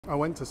I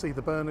went to see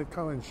the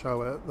Cohen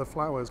show at the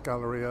Flowers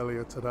Gallery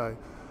earlier today.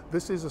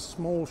 This is a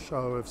small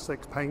show of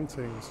 6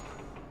 paintings.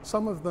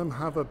 Some of them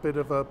have a bit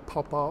of a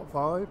pop art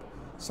vibe.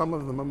 Some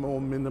of them are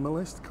more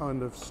minimalist,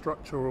 kind of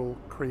structural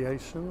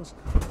creations.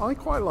 I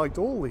quite liked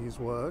all these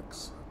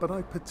works, but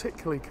I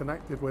particularly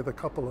connected with a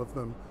couple of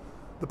them.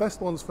 The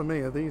best ones for me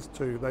are these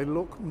two. They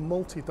look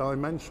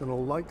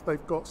multi-dimensional, like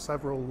they've got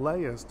several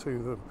layers to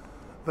them.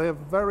 They have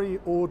very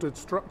ordered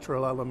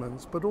structural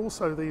elements, but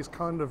also these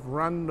kind of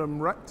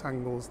random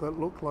rectangles that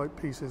look like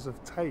pieces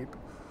of tape.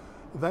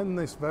 Then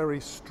this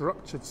very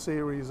structured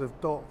series of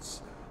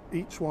dots,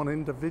 each one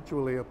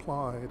individually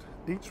applied,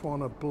 each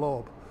one a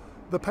blob.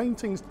 The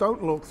paintings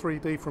don't look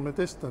 3D from a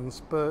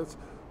distance, but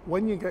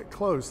when you get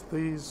close,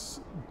 these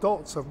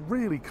dots are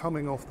really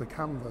coming off the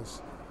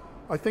canvas.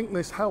 I think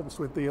this helps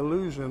with the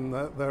illusion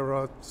that there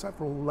are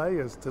several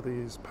layers to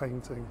these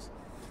paintings.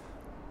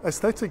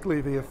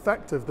 Aesthetically, the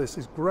effect of this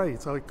is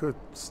great. I could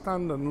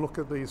stand and look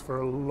at these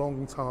for a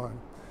long time.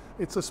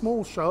 It's a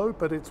small show,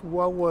 but it's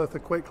well worth a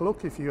quick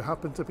look if you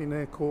happen to be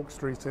near Cork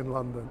Street in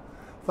London.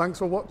 Thanks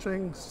for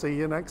watching. See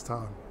you next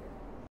time.